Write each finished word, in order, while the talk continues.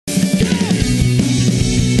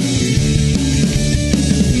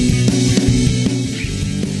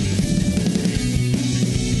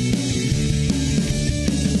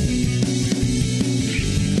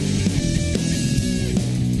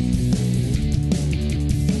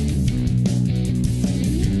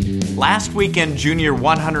Last weekend, junior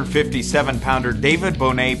 157-pounder David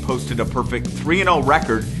Bonin posted a perfect 3-0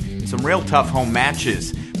 record in some real tough home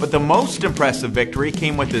matches. But the most impressive victory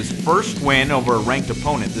came with his first win over a ranked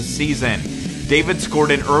opponent this season. David scored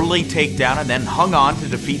an early takedown and then hung on to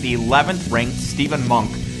defeat the 11th-ranked Stephen Monk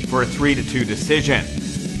for a 3-2 decision.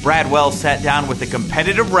 Brad Wells sat down with a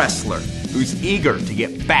competitive wrestler who's eager to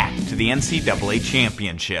get back to the NCAA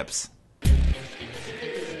Championships.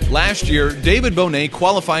 Last year, David Bonin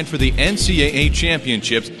qualified for the NCAA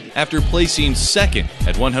Championships after placing second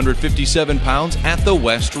at 157 pounds at the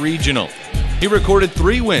West Regional. He recorded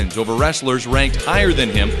 3 wins over wrestlers ranked higher than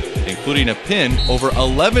him, including a pin over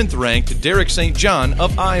 11th-ranked Derek St. John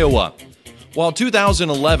of Iowa. While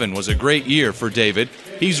 2011 was a great year for David,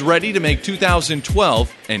 he's ready to make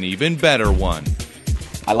 2012 an even better one.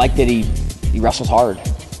 I like that he wrestles hard.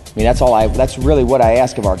 I mean, that's really what I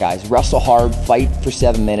ask of our guys. Wrestle hard, fight for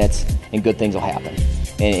 7 minutes, and good things will happen.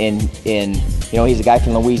 And you know, he's a guy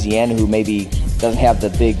from Louisiana who maybe doesn't have the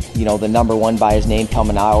big, you know, the #1 by his name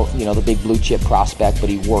coming out, you know, the big blue chip prospect, but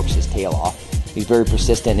he works his tail off. He's very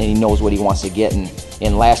persistent and he knows what he wants to get.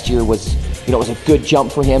 And last year was, you know, it was a good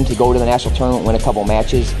jump for him to go to the national tournament, win a couple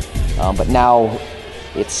matches. But now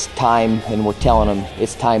it's time, and we're telling him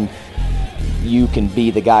it's time. You can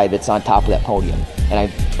be the guy that's on top of that podium.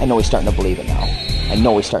 And I know he's starting to believe it now. I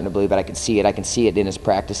know he's starting to believe it. I can see it. I can see it in his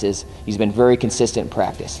practices. He's been very consistent in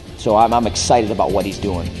practice. So I'm excited about what he's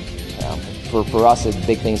doing. For us, the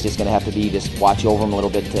big thing is just going to have to be just watch over him a little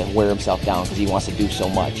bit to wear himself down because he wants to do so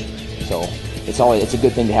much. So it's a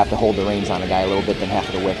good thing to have to hold the reins on a guy a little bit than have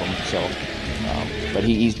to whip him. So, but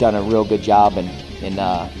he's done a real good job, and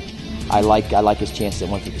I like his chances at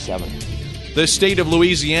 157. The state of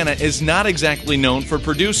Louisiana is not exactly known for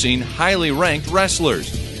producing highly ranked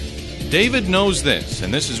wrestlers. David knows this,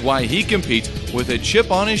 and this is why he competes with a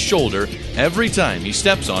chip on his shoulder every time he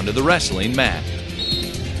steps onto the wrestling mat.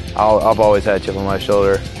 I've always had a chip on my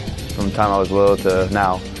shoulder from the time I was little to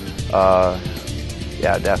now.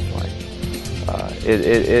 Yeah, definitely.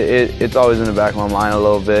 It's always in the back of my mind a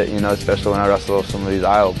little bit, you know, especially when I wrestle with some of these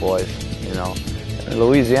Iowa boys, you know. In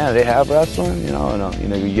Louisiana, they have wrestling, you know,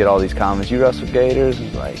 you get all these comments, you wrestle Gators?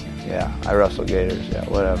 It's like, yeah, I wrestle Gators, yeah,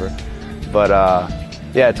 whatever. But,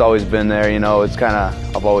 yeah, it's always been there, you know, it's kind of,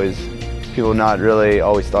 people not really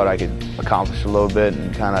always thought I could accomplish a little bit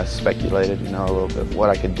and kind of speculated, you know, a little bit what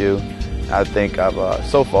I could do. I think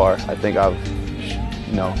so far, you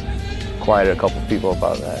know, quieted a couple people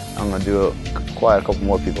about that. I'm going to quiet a couple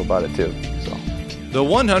more people about it too. So. The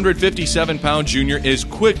 157-pound junior is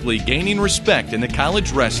quickly gaining respect in the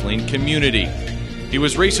college wrestling community. He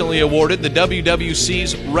was recently awarded the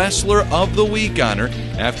WWC's Wrestler of the Week honor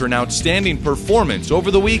after an outstanding performance over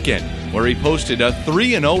the weekend, where he posted a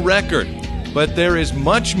 3-0 record. But there is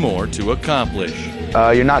much more to accomplish.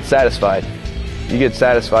 You're not satisfied. You get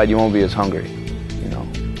satisfied, you won't be as hungry. You know,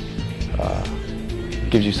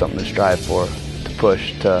 gives you something to strive for, to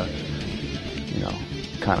push, to, you know,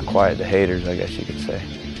 kind of quiet the haters, I guess you could say.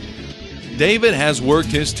 David has worked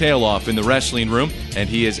his tail off in the wrestling room, and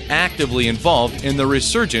he is actively involved in the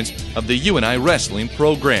resurgence of the UNI wrestling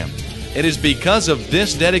program. It is because of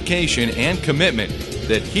this dedication and commitment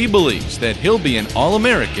that he believes that he'll be an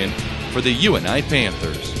All-American for the UNI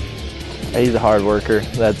Panthers. He's a hard worker.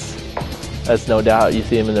 That's no doubt. You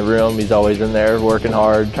see him in the room. He's always in there working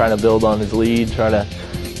hard, trying to build on his lead, trying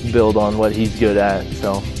to build on what he's good at.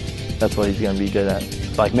 So that's what he's going to be good at.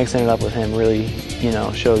 Like mixing it up with him really, you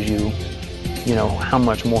know, shows you, you know, how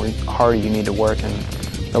much more harder you need to work and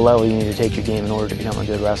the level you need to take your game in order to become a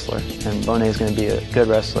good wrestler. And Bonin is going to be a good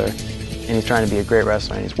wrestler, and he's trying to be a great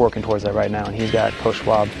wrestler, and he's working towards that right now. And he's got Coach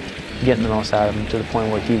Schwab getting the most out of him to the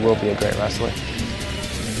point where he will be a great wrestler.